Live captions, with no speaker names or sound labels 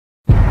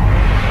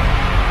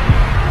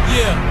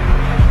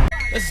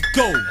let's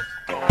go.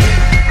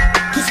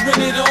 Cause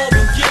when it all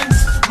begins,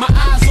 my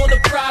eyes on the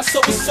prize, so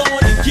it's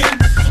on again.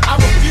 I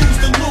refuse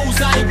to lose,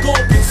 I ain't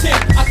gon'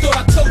 pretend. I thought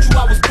I told you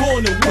I was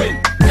born to win.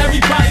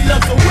 Everybody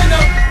loves a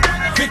winner.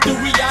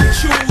 Victory I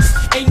choose.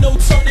 Ain't no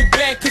turning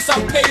back, cause I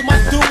paid my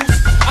dues.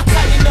 I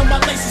tighten up my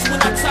laces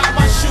when I tie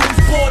my shoes.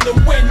 Born to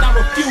win, I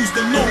refuse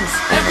to lose.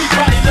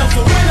 Everybody loves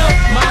a winner.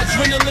 My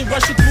adrenaline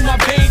rushing through my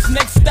veins.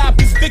 Next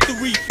stop is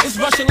victory. It's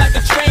rushing like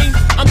a train.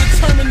 I'm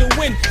determined to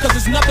win, cause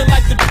it's nothing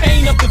like the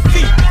pain of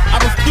defeat. I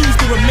refuse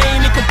to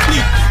remain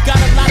incomplete. Got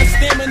a lot of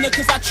stamina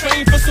cause I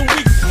trained for some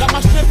weeks. Got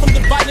my strength from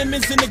the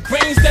vitamins and the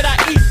grains that I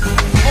eat.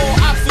 All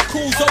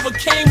obstacles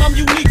overcame, I'm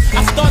unique.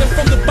 I started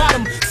from the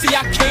bottom, see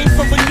I came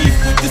from beneath.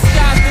 The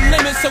sky's the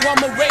limit, so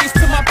I'ma raise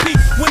to my peak.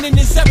 Winning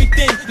is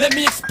everything, let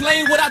me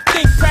explain what I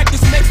think.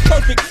 Practice makes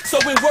perfect, so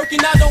when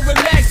working I don't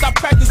relax. I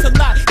practice a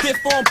lot,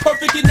 therefore I'm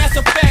perfect and that's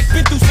a fact.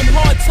 Been through some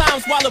hard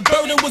times while a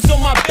burden was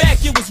on my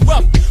back. It was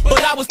rough, but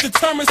I was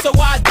determined, so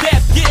I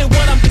adapt. Getting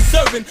what I'm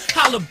deserving,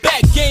 holla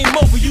back. Game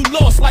over, you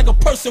lost like a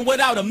person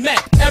without a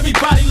map.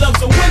 Everybody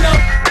loves a winner,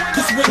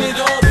 cause when it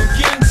all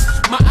begins,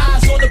 my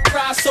eyes on the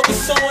prize, so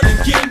it's on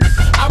again.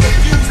 I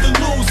refuse to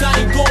lose, I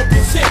ain't gon'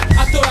 pretend.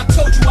 I thought I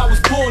told you I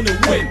was born to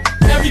win.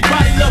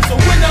 Everybody loves a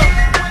winner.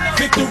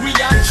 Victory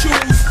I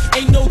choose.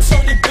 Ain't no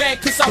turning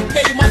back, cause I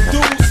paid my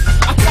dues.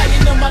 I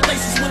tighten up my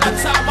laces when I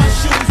tie my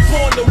shoes.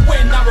 Born to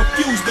win, I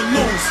refuse to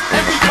lose.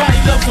 Everybody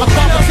loves a winner.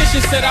 My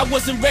competition said I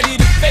wasn't ready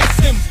to face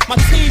him. My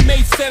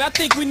teammates said I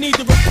think we need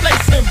to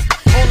replace him.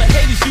 All the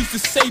haters used to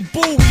say,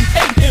 boo, we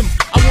hate him.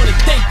 I wanna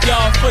thank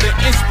y'all for the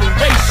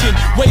inspiration.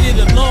 Waited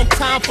a long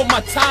time for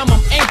my time,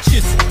 I'm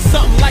anxious.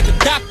 Something like a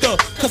doctor,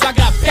 cause I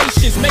got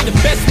patience. May the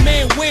best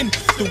man win,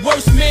 the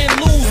worst man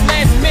lose.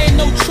 Last man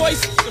no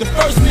choice, the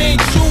first man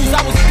choose.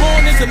 I was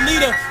born as a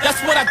leader, that's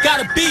what I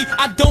gotta be.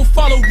 I don't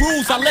follow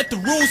rules, I let the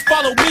rules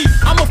follow me.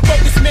 I'm a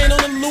focused man on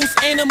the loose,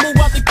 animal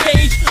out the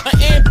cage. An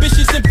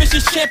ambitious and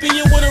vicious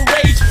champion with a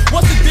rage.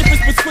 What's the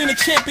difference between a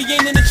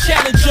champion and a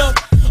challenger?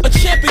 A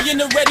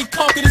champion already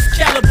conquered his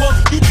caliber.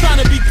 You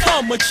tryna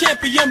become a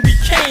champion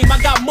became. I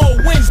got more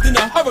wins than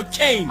a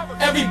hurricane.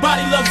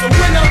 Everybody loves a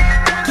winner,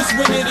 cause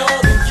when it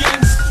all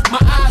begins, my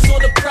eyes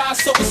on the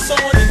prize, so it's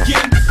on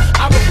again.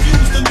 I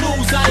refuse to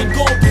lose, I ain't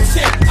gon'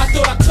 pretend. I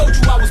thought I told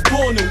you I was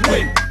born to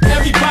win.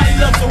 Everybody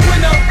loves a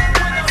winner.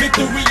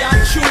 Victory I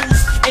choose.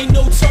 Ain't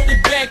no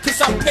turning back, cause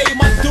I paid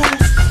my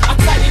dues. I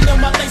tighten up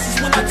my laces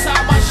when I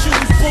tie my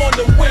shoes. Born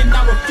to win,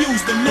 I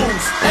refuse to lose.